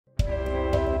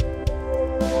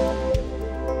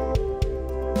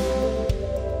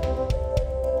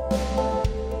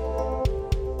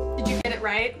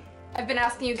I've been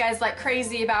asking you guys like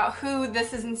crazy about who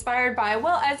this is inspired by.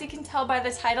 Well, as you can tell by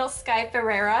the title,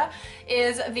 Ferreira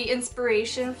is the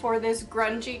inspiration for this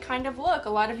grungy kind of look. A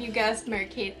lot of you guessed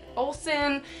Mary-Kate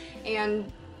Olsen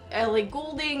and Ellie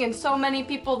Goulding and so many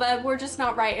people that were just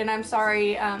not right, and I'm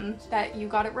sorry that you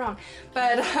got it wrong.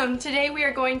 But today we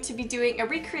are going to be doing a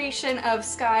recreation of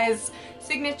Sky's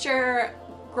signature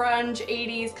grunge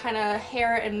 80s kind of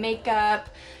hair and makeup.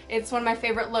 It's one of my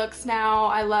favorite looks now.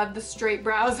 I love the straight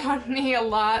brows on me a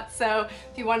lot, so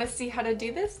if you want to see how to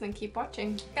do this, then keep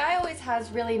watching. Sky always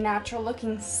has really natural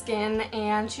looking skin,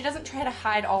 and she doesn't try to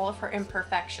hide all of her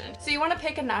imperfection. So you want to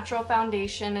pick a natural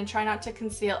foundation and try not to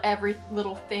conceal every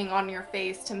little thing on your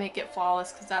face to make it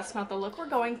flawless, because that's not the look we're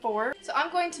going for. So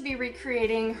I'm going to be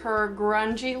recreating her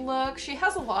grungy look. She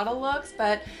has a lot of looks,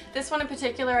 but this one in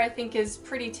particular I think is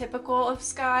pretty typical of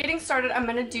Sky. Getting started, I'm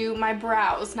going to do my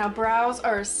brows. Now brows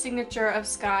are signature of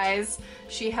Sky's.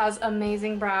 She has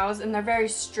amazing brows, and they're very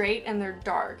straight and they're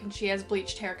dark, and she has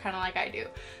bleached hair kind of like I do.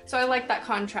 So I like that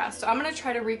contrast. So I'm going to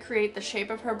try to recreate the shape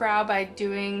of her brow by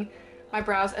doing my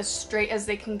brows as straight as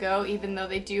they can go, even though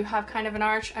they do have kind of an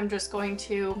arch. I'm just going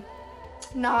to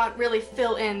not really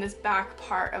fill in this back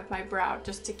part of my brow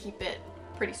just to keep it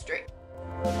pretty straight.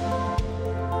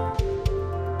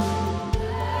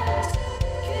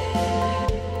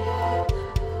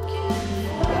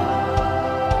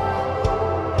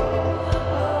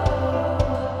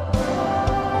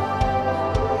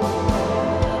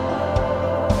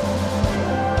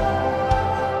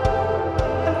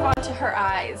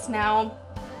 Now,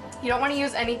 you don't want to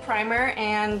use any primer,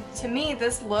 and to me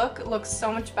this look looks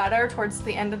so much better towards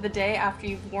the end of the day after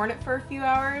you've worn it for a few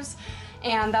hours,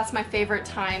 and that's my favorite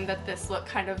time that this look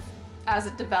kind of as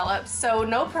it develops. So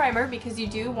no primer, because you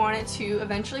do want it to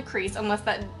eventually crease. Unless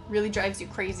that really drives you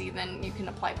crazy, then you can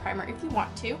apply primer if you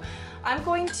want to. I'm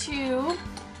going to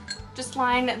just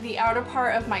line the outer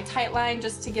part of my tight line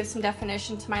just to give some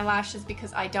definition to my lashes,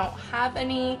 because I don't have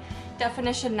any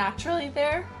definition naturally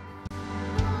there.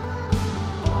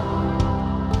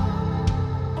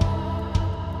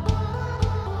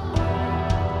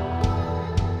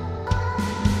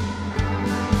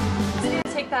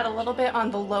 That a little bit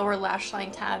on the lower lash line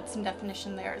to add some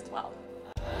definition there as well.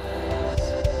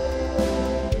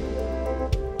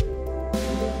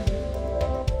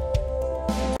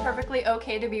 It's perfectly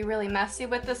okay to be really messy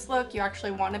with this look. You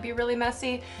actually want to be really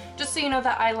messy. Just so you know, the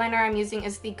eyeliner I'm using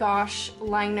is the Gosh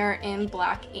liner in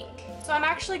black ink. So I'm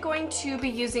actually going to be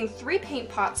using 3 paint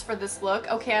pots for this look.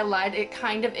 Okay, I lied. It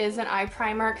kind of is an eye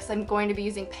primer because I'm going to be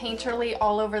using Painterly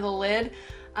all over the lid.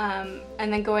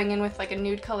 And then going in with like a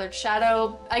nude colored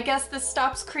shadow. I guess this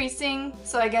stops creasing,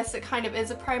 so I guess it kind of is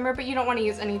a primer, but you don't want to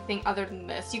use anything other than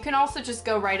this. You can also just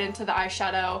go right into the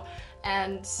eyeshadow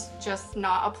and just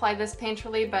not apply this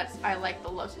Painterly, but I like the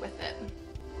look with it.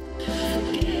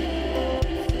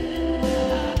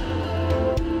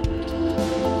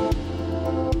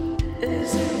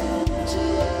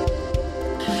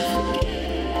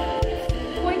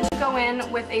 Go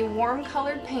in with a warm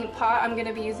colored paint pot. I'm going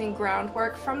to be using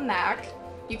Groundwork from MAC.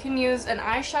 You can use an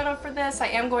eyeshadow for this. I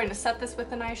am going to set this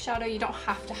with an eyeshadow. You don't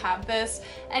have to have this.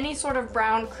 Any sort of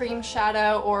brown cream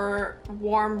shadow or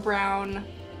warm brown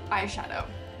eyeshadow.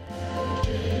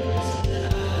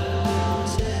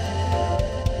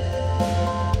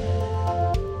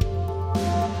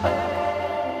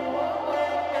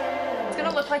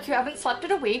 Like you haven't slept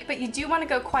in a week, but you do want to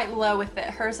go quite low with it.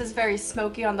 Hers is very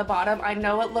smoky on the bottom. I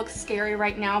know it looks scary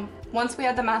right now. Once we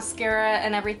add the mascara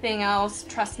and everything else,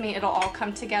 trust me, it'll all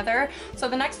come together. So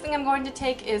the next thing I'm going to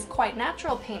take is Quite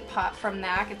Natural paint pot from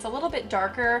MAC. It's a little bit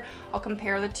darker. I'll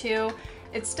compare the two.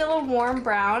 It's still a warm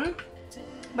brown,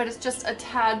 but it's just a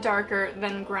tad darker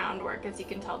than Groundwork. As you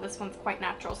can tell, this one's Quite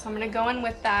Natural. So I'm going to go in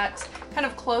with that kind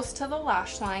of close to the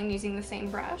lash line using the same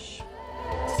brush.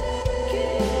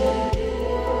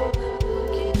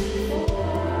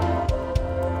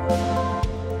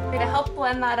 To help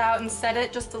blend that out and set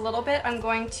it just a little bit, I'm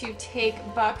going to take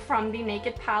Buck from the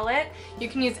Naked palette. You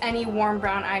can use any warm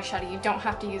brown eyeshadow. You don't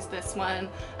have to use this one.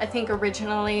 I think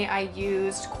originally I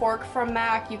used Cork from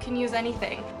MAC. You can use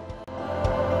anything.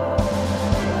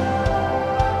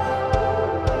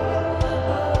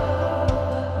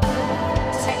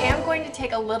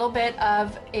 Take a little bit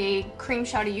of a cream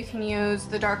shadow. You can use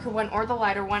the darker one or the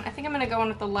lighter one. I think I'm going to go in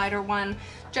with the lighter one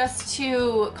just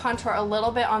to contour a little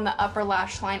bit on the upper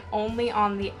lash line, only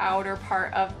on the outer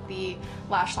part of the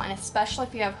lash line, especially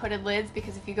if you have hooded lids,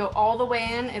 because if you go all the way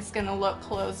in, it's going to look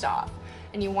closed off,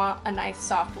 and you want a nice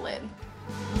soft lid.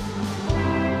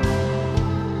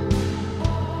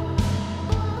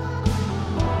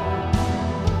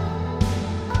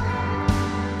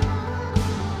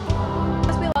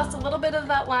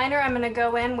 liner, I'm going to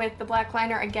go in with the black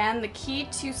liner again. The key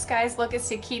to Sky's look is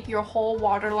to keep your whole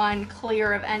waterline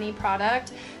clear of any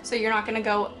product. So you're not going to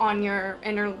go on your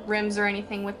inner rims or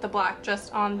anything with the black,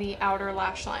 just on the outer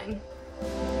lash line.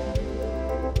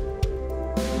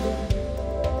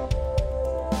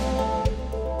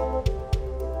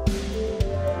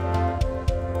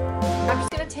 I'm just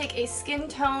going to take a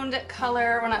skin-toned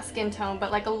color, well not skin-tone,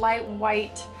 but like a light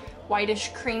white, whitish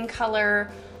cream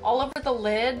color all over the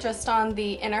lid, just on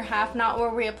the inner half, not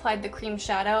where we applied the cream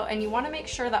shadow. And you want to make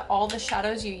sure that all the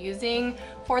shadows you're using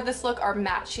for this look are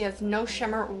matte. She has no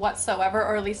shimmer whatsoever,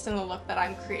 or at least in the look that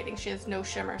I'm creating, she has no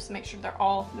shimmer, so make sure they're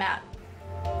all matte.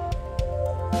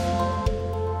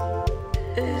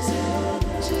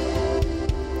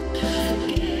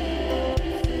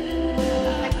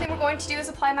 Next thing we're going to do is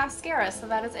apply mascara, so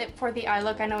that is it for the eye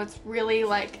look. I know it's really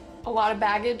like a lot of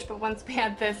baggage, but once we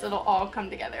add this, it'll all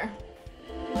come together.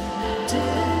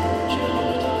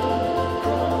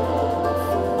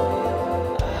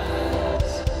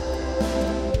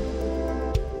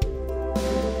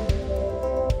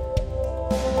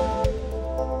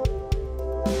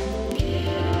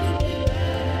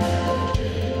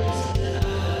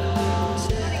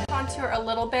 Contour a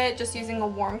little bit, just using a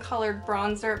warm colored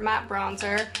bronzer, matte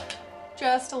bronzer,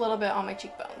 just a little bit on my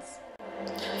cheekbones.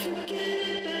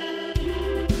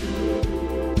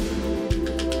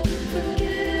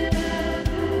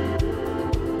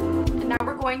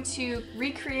 Going to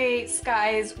recreate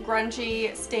Sky's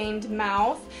grungy stained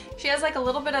mouth. She has like a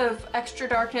little bit of extra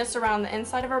darkness around the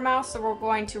inside of her mouth, so we're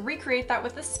going to recreate that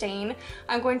with a stain.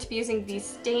 I'm going to be using the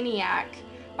Stainiac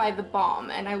by The Balm,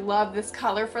 and I love this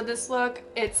color for this look.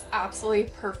 It's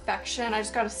absolutely perfection. I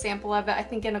just got a sample of it, I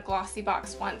think in a glossy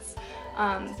box once,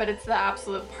 but it's the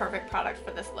absolute perfect product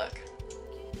for this look.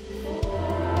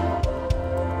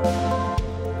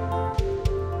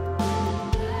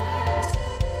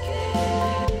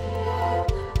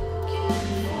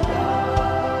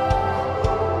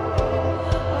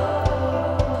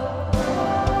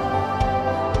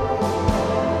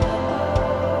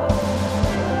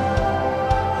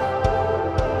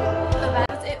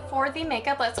 The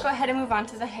makeup, let's go ahead and move on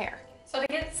to the hair. So to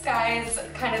get Sky's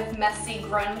kind of messy,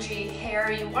 grungy hair,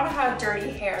 you want to have dirty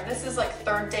hair. This is like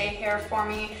third day hair for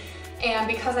me, and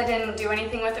because I didn't do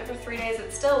anything with it for 3 days,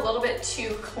 it's still a little bit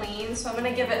too clean, so I'm going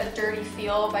to give it a dirty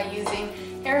feel by using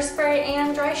hairspray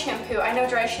and dry shampoo. I know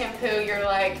dry shampoo, you're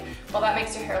like, well, that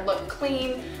makes your hair look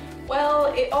clean.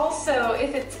 Well, it also,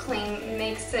 if it's clean,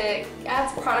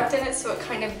 adds product in it, so it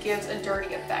kind of gives a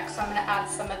dirty effect. So I'm going to add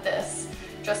some of this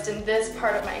just in this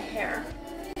part of my hair.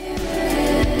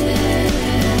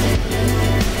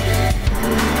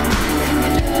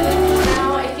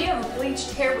 Now, if you have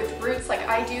bleached hair with roots like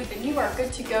I do, then you are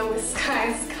good to go with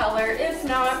Sky's color. If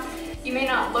not, you may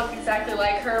not look exactly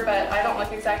like her, but I don't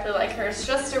look exactly like her. It's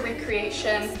just a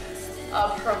recreation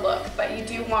of her look, but you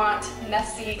do want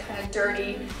messy, kind of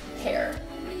dirty hair.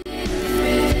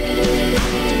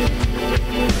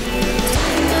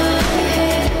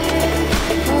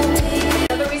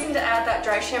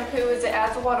 Dry shampoo is it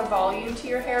adds a lot of volume to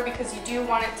your hair, because you do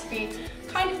want it to be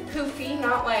kind of poofy,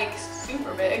 not like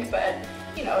super big, but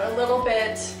you know, a little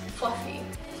bit fluffy.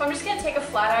 So I'm just going to take a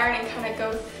flat iron and kind of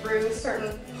go through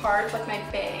certain parts like my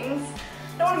bangs.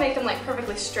 I don't want to make them like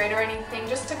perfectly straight or anything,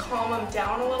 just to calm them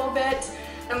down a little bit.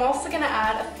 I'm also going to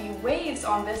add a few waves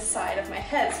on this side of my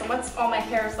head. So once all my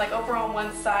hair is like over on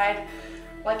one side,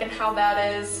 like in how that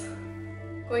is,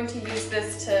 I'm going to use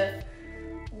this to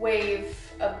wave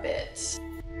a bit.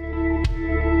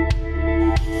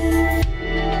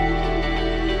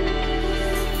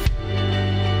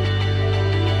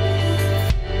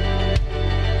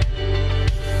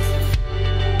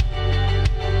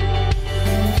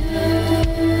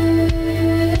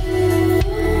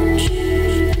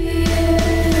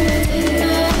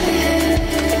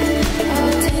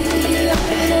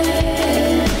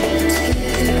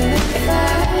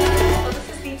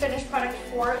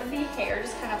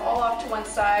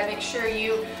 Make sure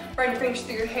you run your fingers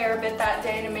through your hair a bit that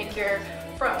day to make your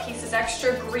front pieces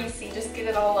extra greasy. Just get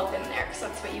it all up in there, because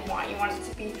that's what you want. You want it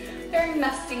to be very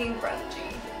messy and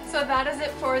grungy. So that is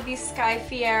it for the Sky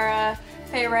Ferreira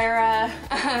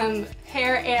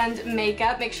hair and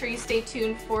makeup. Make sure you stay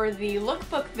tuned for the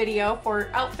lookbook video for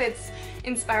outfits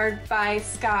inspired by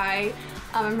Sky.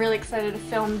 I'm really excited to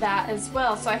film that as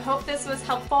well. So I hope this was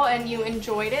helpful and you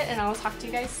enjoyed it, and I'll talk to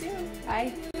you guys soon.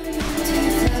 Bye.